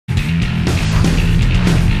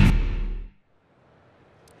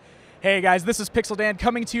Hey guys, this is Pixel Dan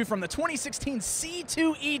coming to you from the 2016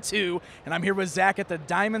 C2E2, and I'm here with Zach at the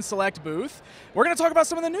Diamond Select booth. We're going to talk about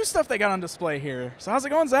some of the new stuff they got on display here. So how's it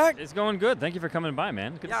going, Zach? It's going good. Thank you for coming by,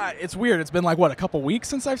 man. Good to see you. It's weird. It's been like, what, a couple weeks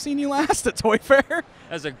since I've seen you last at Toy Fair?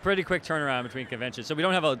 That's a pretty quick turnaround between conventions, so we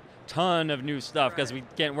don't have a ton of new stuff because we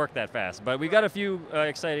can't work that fast. But we got a few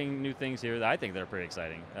exciting new things here that I think they're pretty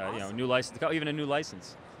exciting. Awesome. You know, new license, even a new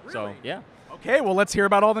license. Really? So yeah. Okay, well let's hear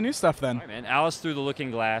about all the new stuff then. All right, man. Alice Through the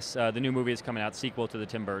Looking Glass, the new movie is coming out, sequel to the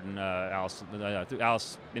Tim Burton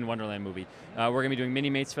Alice in Wonderland movie. We're going to be doing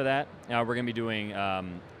Mini-Mates for that. We're going to be doing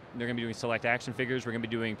they're going to be doing select action figures. We're going to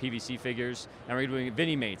be doing PVC figures, and we're going to be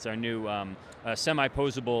doing MiniMates, our new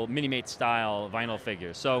semi-posable Mini-Mate style vinyl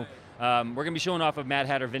figures. So. We're going to be showing off a Mad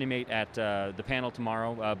Hatter Mini-Mate at the panel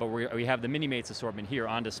tomorrow, but we have the Mini-Mates assortment here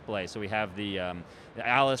on display. So we have the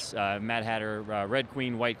Alice, Mad Hatter, Red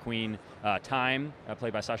Queen, White Queen, Time,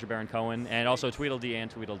 played by Sacha Baron Cohen, and also Tweedledee and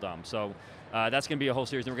Tweedledum. So that's going to be a whole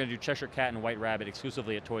series. And we're going to do Cheshire Cat and White Rabbit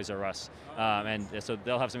exclusively at Toys R Us. And so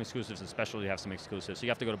they'll have some exclusives, and Specialty have some exclusives. So you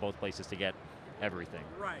have to go to both places to get everything.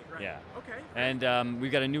 Right. Yeah. Okay. And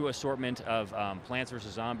we've got a new assortment of Plants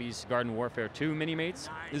vs. Zombies Garden Warfare 2 Mini-Mates.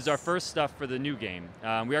 Nice. This is our first stuff for the new game.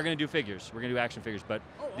 We are going to do figures. We're going to do action figures, but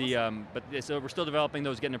so we're still developing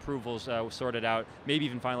those, getting approvals sorted out, maybe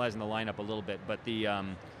even finalizing the lineup a little bit. But the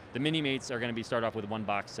Mini-Mates are going to be start off with one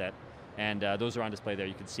box set. And those are on display there.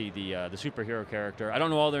 You can see the superhero character. I don't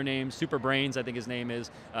know all their names. Super Brains, I think his name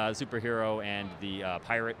is, superhero, and the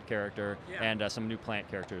pirate character, and some new plant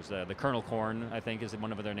characters. The Colonel Corn, I think, is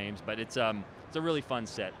one of their names. But it's a really fun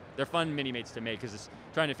set. They're fun Mini-Mates to make because it's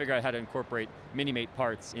trying to figure out how to incorporate Mini-Mate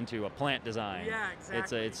parts into a plant design. Yeah,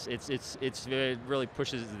 exactly. It really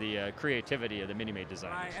pushes the creativity of the Mini-Mate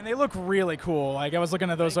design. Right, and they look really cool. Like I was looking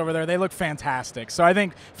at those over there, they look fantastic. So I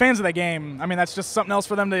think fans of the game, I mean, that's just something else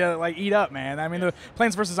for them to like eat up, man. I mean, the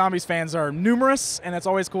Plants vs. Zombies fans are numerous, and it's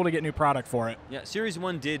always cool to get new product for it. Yeah, Series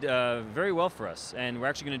 1 did very well for us, and we're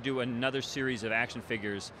actually going to do another series of action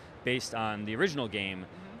figures based on the original game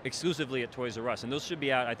exclusively at Toys R Us, and those should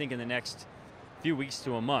be out, I think, in the next few weeks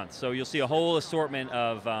to a month. So you'll see a whole assortment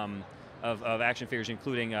of action figures,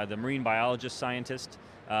 including the marine biologist scientist,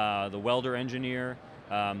 the welder engineer,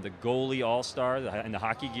 the goalie all-star in the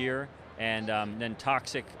hockey gear, and then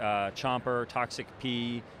Toxic Chomper, Toxic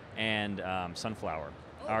P, and Sunflower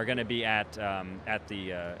are going to be at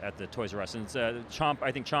the Toys R Us. And it's,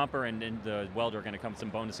 I think Chomper and the welder are going to come with some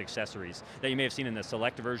bonus accessories that you may have seen in the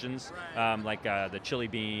select versions, like the chili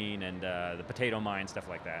bean and the potato mine, stuff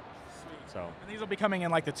like that. So. And these will be coming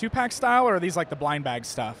in like the 2-pack style, or are these like the blind bag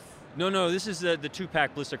stuff? No, this is the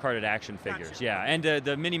 2-pack blister carded action figures. Gotcha. Yeah, and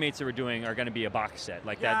the Mini-Mates that we're doing are going to be a box set,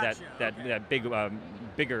 like that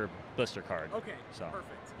bigger blister card. Okay, so,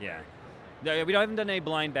 perfect. Yeah. We haven't done any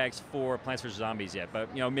blind bags for Plants vs. Zombies yet,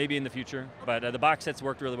 but maybe in the future. But the box sets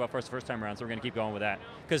worked really well for us the first time around, so we're going to keep going with that.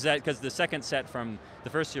 Because the second set from the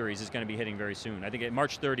first series is going to be hitting very soon. I think at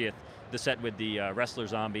March 30th, the set with the wrestler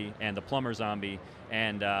zombie and the plumber zombie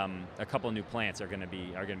and a couple new plants are going to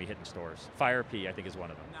be hitting stores. Fire Pea, I think, is one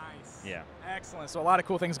of them. Nice. Yeah. Excellent. So a lot of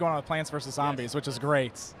cool things going on with Plants vs. Zombies, which is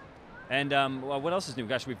great. And well, what else is new?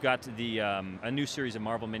 Gosh, we've got a new series of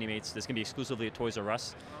Marvel Mini-Mates that's going to be exclusively at Toys R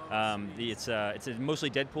Us. It's a mostly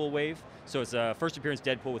Deadpool wave. So it's a first appearance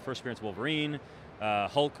Deadpool with first appearance Wolverine,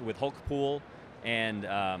 Hulk with Hulkpool, and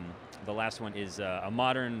the last one is a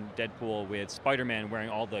modern Deadpool with Spider-Man wearing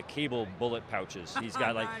all the cable bullet pouches. He's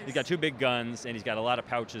got he's got 2 big guns and he's got a lot of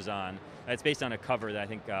pouches on. It's based on a cover that I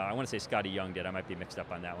think I want to say Scotty Young did. I might be mixed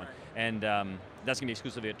up on that one. And that's going to be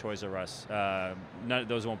exclusively at Toys R Us.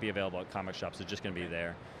 Those won't be available at comic shops. It's just going to be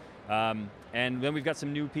there. And then we've got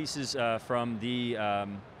some new pieces from the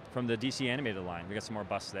DC animated line. We got some more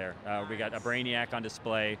busts there. We got a Brainiac on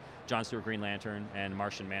display, John Stewart Green Lantern, and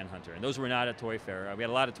Martian Manhunter. And those were not at Toy Fair. We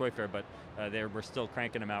had a lot of Toy Fair, but we're still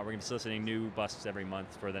cranking them out. We're going to be soliciting new busts every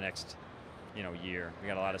month for the next year. We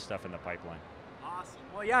got a lot of stuff in the pipeline. Awesome.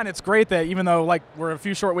 Well, yeah, and it's great that even though like we're a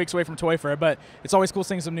few short weeks away from Toy Fair, but it's always cool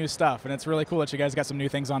seeing some new stuff, and it's really cool that you guys got some new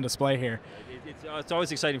things on display here. It's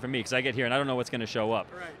always exciting for me because I get here and I don't know what's going to show up.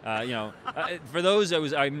 Right. For those,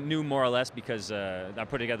 I knew more or less because I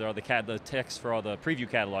put together all the text for all the preview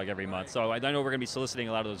catalog every month. So I know we're going to be soliciting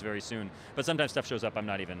a lot of those very soon. But sometimes stuff shows up I'm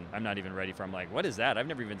not even ready for. I'm like, what is that? I've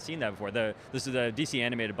never even seen that before. The DC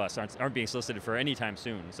animated busts aren't being solicited for any time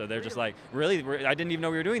soon. So they're just like, really? I didn't even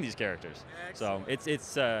know we were doing these characters. Excellent.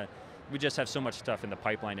 So we just have so much stuff in the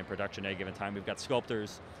pipeline in production at a given time. We've got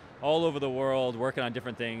sculptors all over the world working on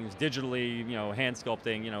different things, digitally, hand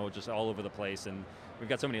sculpting, just all over the place. And we've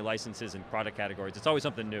got so many licenses and product categories. It's always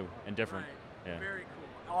something new and different. Right. Yeah. Very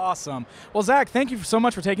Awesome. Well, Zach, thank you so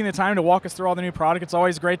much for taking the time to walk us through all the new product. It's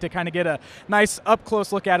always great to kind of get a nice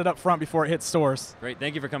up-close look at it up front before it hits stores. Great.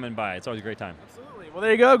 Thank you for coming by. It's always a great time. Absolutely. Well,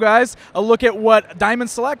 there you go, guys. A look at what Diamond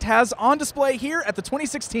Select has on display here at the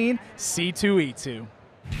 2016 C2E2.